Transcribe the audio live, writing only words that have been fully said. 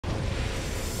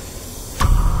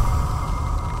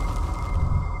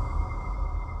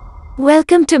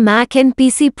Welcome to Mac and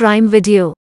PC Prime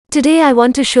video. Today I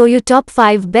want to show you top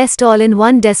 5 best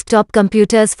all-in-one desktop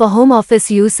computers for home office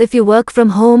use. If you work from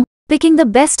home, picking the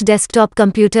best desktop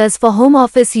computers for home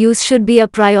office use should be a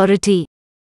priority.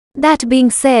 That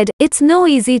being said, it's no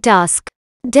easy task.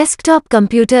 Desktop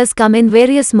computers come in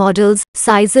various models,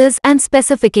 sizes, and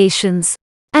specifications.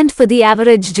 And for the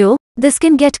average Joe, this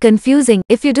can get confusing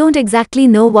if you don't exactly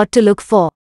know what to look for.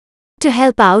 To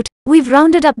help out, we've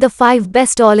rounded up the 5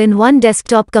 best all-in-one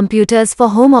desktop computers for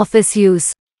home office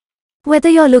use. Whether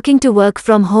you're looking to work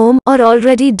from home or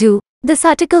already do, this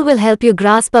article will help you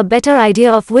grasp a better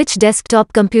idea of which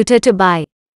desktop computer to buy.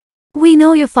 We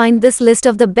know you find this list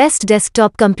of the best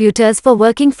desktop computers for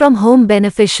working from home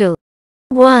beneficial.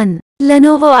 1.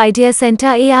 Lenovo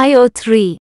IdeaCentre AIO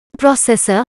 3.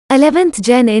 Processor, 11th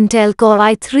Gen Intel Core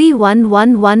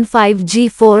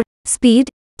i3-1115G4, speed,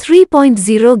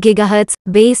 3.0 GHz,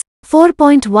 base,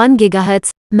 4.1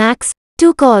 GHz, max,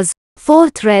 2 cores, 4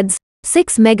 threads,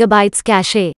 6 MB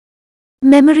cache.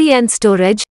 Memory and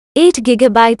storage, 8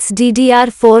 GB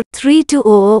DDR4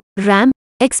 3200, RAM,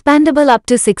 expandable up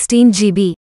to 16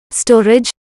 GB.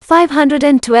 Storage,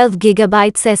 512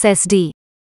 GB SSD.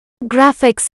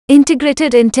 Graphics,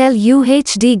 integrated Intel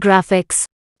UHD graphics.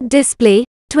 Display,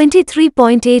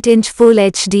 23.8-inch Full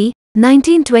HD,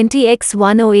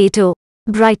 1920x1080.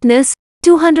 Brightness,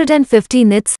 250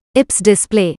 nits, IPS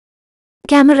display.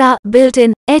 Camera,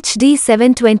 built-in, HD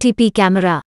 720p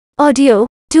camera. Audio,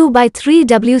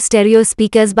 2x3W stereo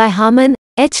speakers by Harman,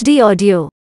 HD audio.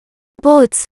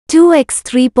 Ports, 2x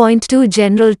 3.2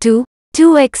 General 2,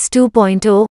 2x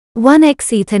 2.0,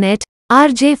 1x Ethernet,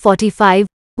 RJ45,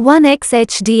 1x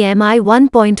HDMI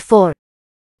 1.4.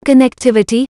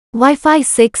 Connectivity, Wi-Fi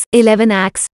 6,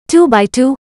 11AX,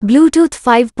 2x2, Bluetooth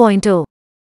 5.0.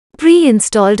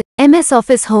 Pre-installed, MS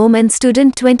Office Home and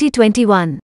Student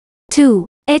 2021. 2.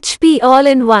 HP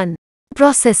All-in-One.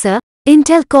 Processor,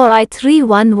 Intel Core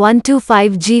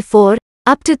i3-1125G4,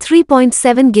 up to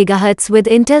 3.7 GHz with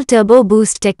Intel Turbo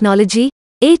Boost technology,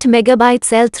 8 MB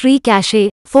L3 cache,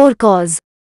 4 cores.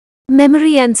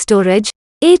 Memory and storage,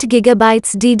 8 GB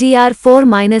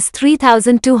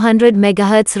DDR4-3200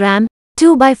 MHz RAM,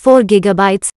 2x4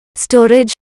 GB,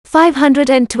 storage,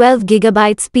 512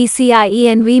 GB PCIe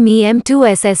NVMe M2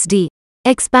 SSD.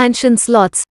 Expansion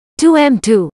slots, 2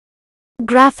 M2.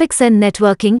 Graphics and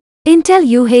networking, Intel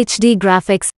UHD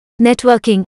graphics,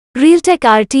 networking, Realtek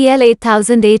RTL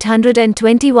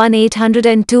 8821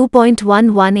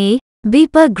 802.11a, B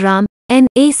per gram, N,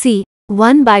 AC,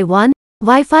 1x1,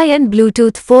 Wi-Fi and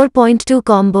Bluetooth 4.2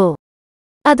 combo.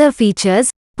 Other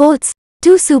features, ports,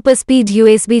 2 super-speed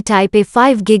USB Type-A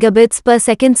 5 gigabits per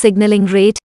second signaling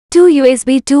rate, 2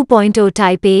 USB 2.0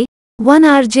 Type-A, 1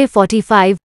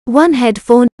 RJ45, 1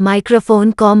 headphone,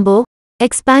 microphone combo,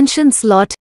 expansion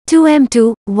slot, 2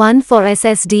 M2, 1 for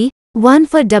SSD, 1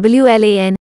 for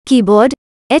WLAN, keyboard,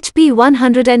 HP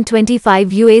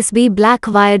 125 USB black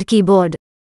wired keyboard.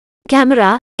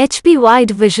 Camera, HP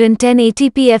Wide Vision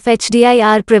 1080p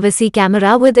FHDIR privacy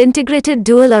camera with integrated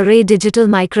dual array digital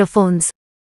microphones.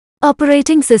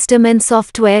 Operating system and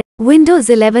software, Windows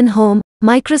 11 Home,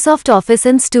 Microsoft Office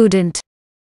and Student.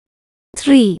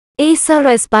 3. Acer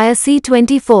Aspire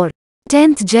C24.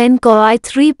 10th Gen Core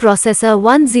i3 Processor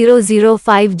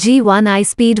 1005G1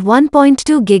 Speed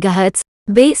 1.2 GHz,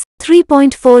 Base,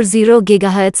 3.40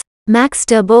 GHz, Max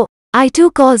Turbo,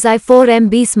 i2 Cores i4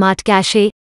 MB Smart Cache,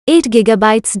 8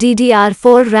 GB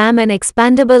DDR4 RAM and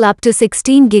expandable up to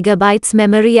 16 GB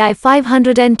memory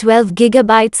i512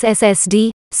 GB SSD,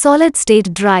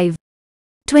 solid-state drive.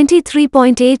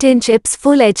 23.8-inch IPS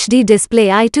Full HD display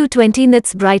i220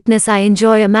 nits brightness. I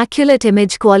enjoy immaculate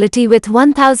image quality with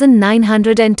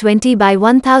 1920 by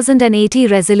 1080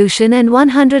 resolution and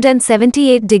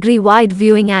 178-degree wide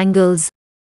viewing angles.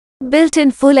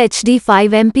 Built-in Full HD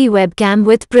 5MP webcam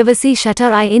with privacy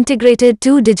shutter. I integrated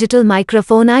 2 digital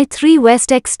microphone i3 West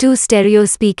X2 stereo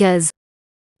speakers.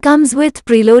 Comes with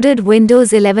preloaded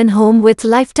Windows 11 Home with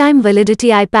lifetime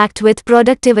validity. I packed with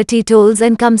productivity tools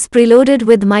and comes preloaded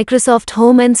with Microsoft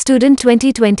Home and Student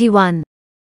 2021.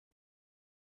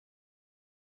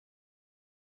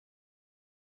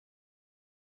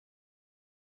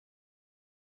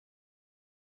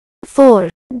 Four.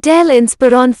 Dell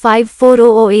Inspiron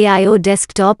 5400 AIO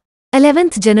Desktop,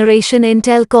 11th Generation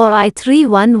Intel Core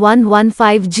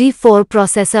i3-1115G4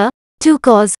 Processor, 2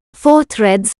 cores, 4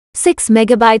 threads, 6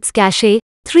 MB cache,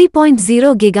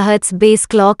 3.0 GHz base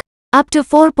clock, up to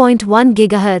 4.1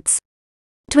 GHz.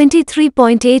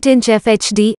 23.8-inch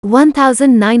FHD,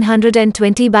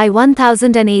 1920 by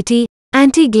 1080,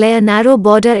 anti-glare narrow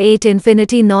border 8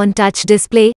 infinity non-touch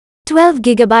display,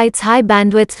 12GB high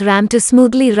bandwidth RAM to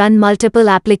smoothly run multiple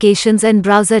applications and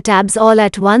browser tabs all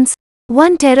at once.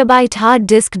 1TB hard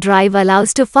disk drive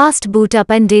allows to fast boot up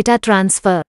and data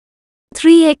transfer.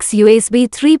 3x USB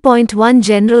 3.1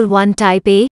 General 1 Type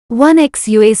A, 1x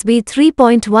USB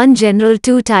 3.1 General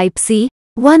 2 Type C,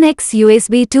 1x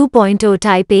USB 2.0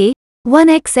 Type A,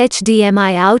 1x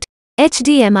HDMI out,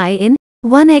 HDMI in,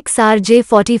 1x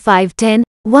RJ4510,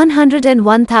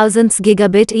 101,000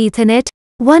 gigabit Ethernet,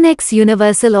 1x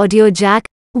Universal Audio Jack,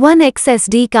 1x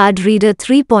SD card reader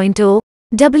 3.0,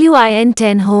 WIN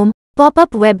 10 home,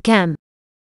 pop-up webcam.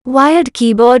 Wired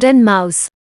keyboard and mouse.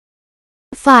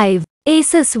 5.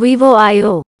 ASUS Vivo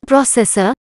AiO.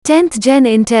 Processor, 10th Gen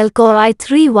Intel Core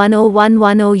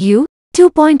i3-10110U,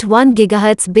 2.1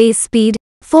 GHz base speed,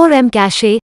 4M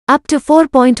cache, up to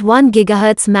 4.1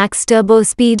 GHz max turbo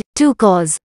speed, 2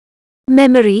 cores.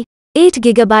 Memory, 8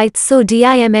 GB so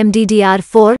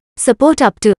DIMM-DDR4, support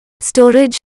up to.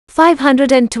 Storage,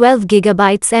 512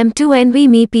 GB M2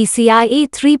 NVMe PCIe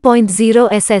 3.0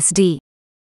 SSD.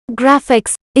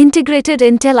 Graphics, integrated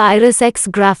Intel Iris X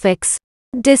graphics.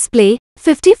 Display,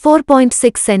 54.6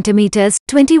 cm,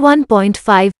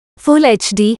 21.5, Full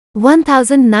HD,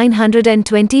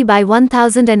 1920 by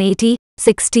 1080,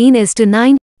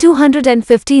 16:9,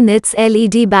 250 nits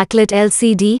LED backlit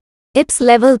LCD, IPS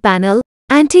level panel,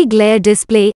 anti-glare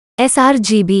display,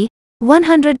 sRGB,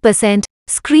 100%,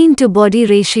 screen to body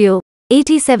ratio,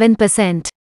 87%.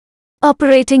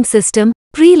 Operating system,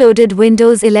 preloaded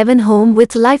Windows 11 Home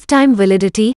with lifetime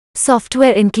validity,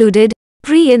 software included,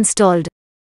 pre-installed.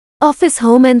 Office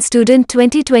Home and Student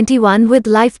 2021 with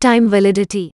lifetime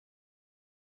validity.